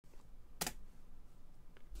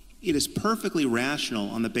it is perfectly rational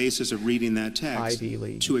on the basis of reading that text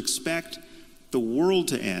to expect the world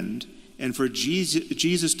to end and for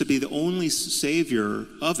Jesus to be the only savior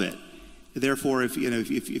of it. Therefore, if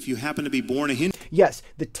you happen to be born a Hindu... Yes,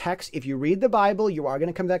 the text, if you read the Bible, you are going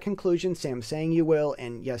to come to that conclusion. Sam's saying you will,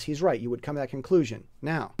 and yes, he's right. You would come to that conclusion.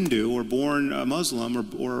 Now, Hindu or born a Muslim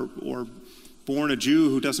or born a Jew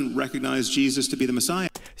who doesn't recognize Jesus to be the Messiah,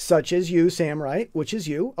 such as you, Sam, right? Which is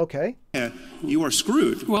you, okay. You are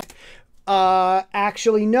screwed. Well,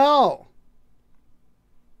 actually, no.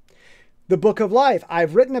 The Book of Life.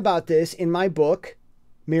 I've written about this in my book,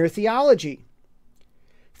 Mere Theology.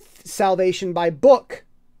 Salvation by book.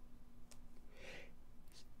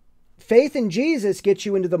 Faith in Jesus gets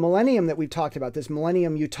you into the millennium that we've talked about, this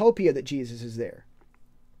millennium utopia that Jesus is there.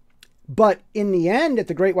 But in the end, at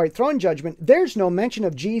the Great White Throne Judgment, there's no mention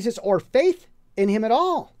of Jesus or faith in him at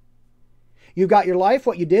all. You've got your life,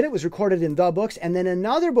 what you did, it was recorded in the books, and then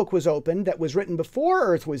another book was opened that was written before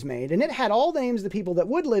earth was made, and it had all the names of the people that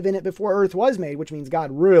would live in it before earth was made, which means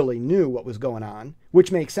God really knew what was going on,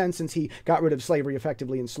 which makes sense since he got rid of slavery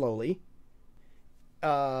effectively and slowly,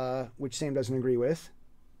 which Sam doesn't agree with.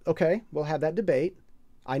 Okay, we'll have that debate.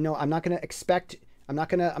 I know I'm not going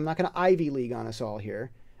to Ivy League on us all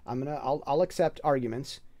here. I'll accept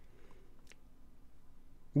arguments.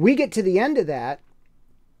 We get to the end of that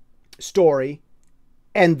story,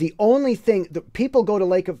 and the only thing that people go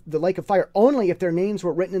to the lake of fire only if their names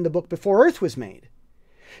were written in the book before earth was made.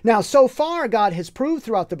 Now, so far, God has proved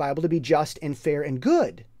throughout the Bible to be just and fair and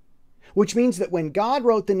good, which means that when God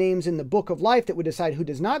wrote the names in the book of life that would decide who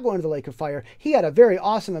does not go into the lake of fire, he had a very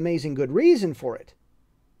awesome, amazing, good reason for it.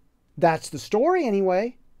 That's the story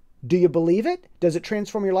anyway. Do you believe it? Does it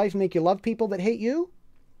transform your life and make you love people that hate you?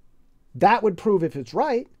 That would prove if it's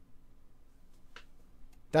right.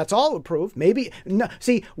 That's all it would prove. Maybe, no,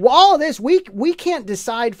 see, all of this, we can't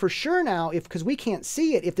decide for sure now because we can't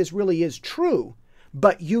see it if this really is true.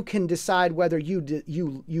 But you can decide whether you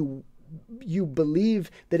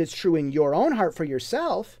believe that it's true in your own heart for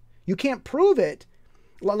yourself. You can't prove it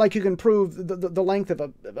like you can prove the length of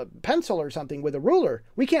a pencil or something with a ruler.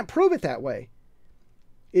 We can't prove it that way.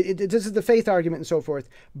 This is the faith argument and so forth.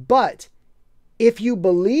 But if you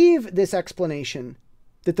believe this explanation,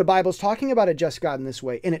 that the Bible's talking about a just God in this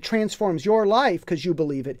way, and it transforms your life because you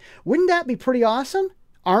believe it, wouldn't that be pretty awesome?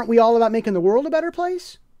 Aren't we all about making the world a better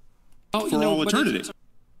place? For all eternity.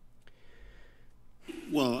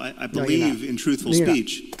 Well, I believe in truthful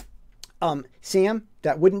speech. Sam,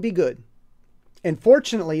 that wouldn't be good. And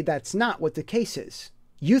fortunately, that's not what the case is.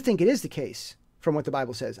 You think it is the case from what the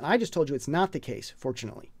Bible says. And I just told you it's not the case,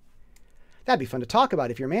 fortunately. That'd be fun to talk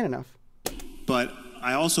about if you're man enough. But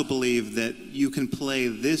I also believe that you can play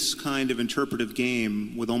this kind of interpretive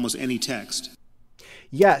game with almost any text.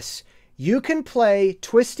 Yes, you can play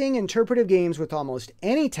twisting interpretive games with almost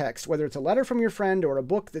any text, whether it's a letter from your friend or a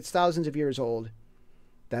book that's thousands of years old.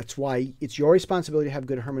 That's why it's your responsibility to have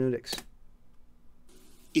good hermeneutics.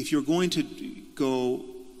 If you're going to go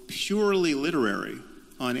purely literary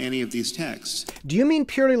on any of these texts. Do you mean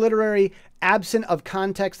purely literary, absent of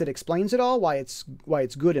context that explains it all, why it's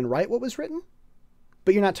good and right what was written?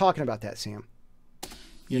 But you're not talking about that, Sam.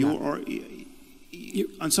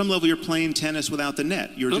 On some level, you're playing tennis without the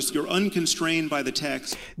net. You're unconstrained by the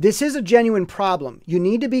text. This is a genuine problem. You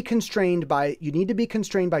need to be constrained by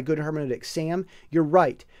good hermeneutics. Sam, you're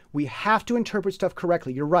right. We have to interpret stuff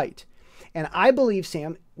correctly. You're right. And I believe,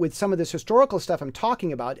 Sam, with some of this historical stuff I'm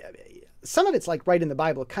talking about, some of it's like right in the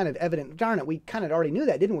Bible, kind of evident. Darn it, we kind of already knew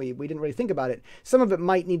that, didn't we? We didn't really think about it. Some of it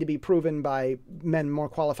might need to be proven by men more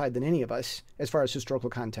qualified than any of us as far as historical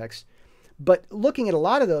context. But looking at a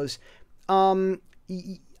lot of those, I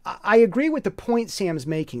agree with the point Sam's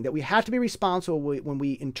making, that we have to be responsible when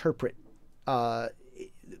we interpret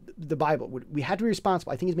the Bible. We have to be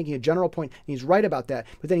responsible. I think he's making a general point, and he's right about that,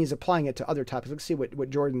 but then he's applying it to other topics. Let's see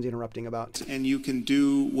what Jordan's interrupting about. And you can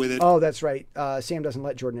do with it... Oh, that's right. Sam doesn't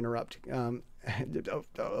let Jordan interrupt.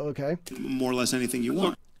 Okay. More or less anything you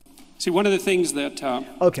want. See, one of the things that...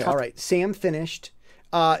 Okay, all right. Sam finished.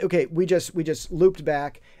 Okay, we just looped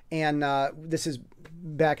back, and this is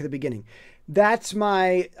back at the beginning. That's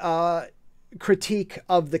my critique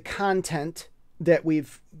of the content that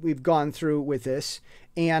we've gone through with this.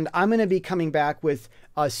 And I'm going to be coming back with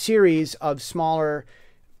a series of smaller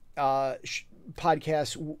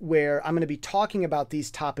podcasts where I'm going to be talking about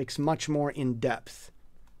these topics much more in depth.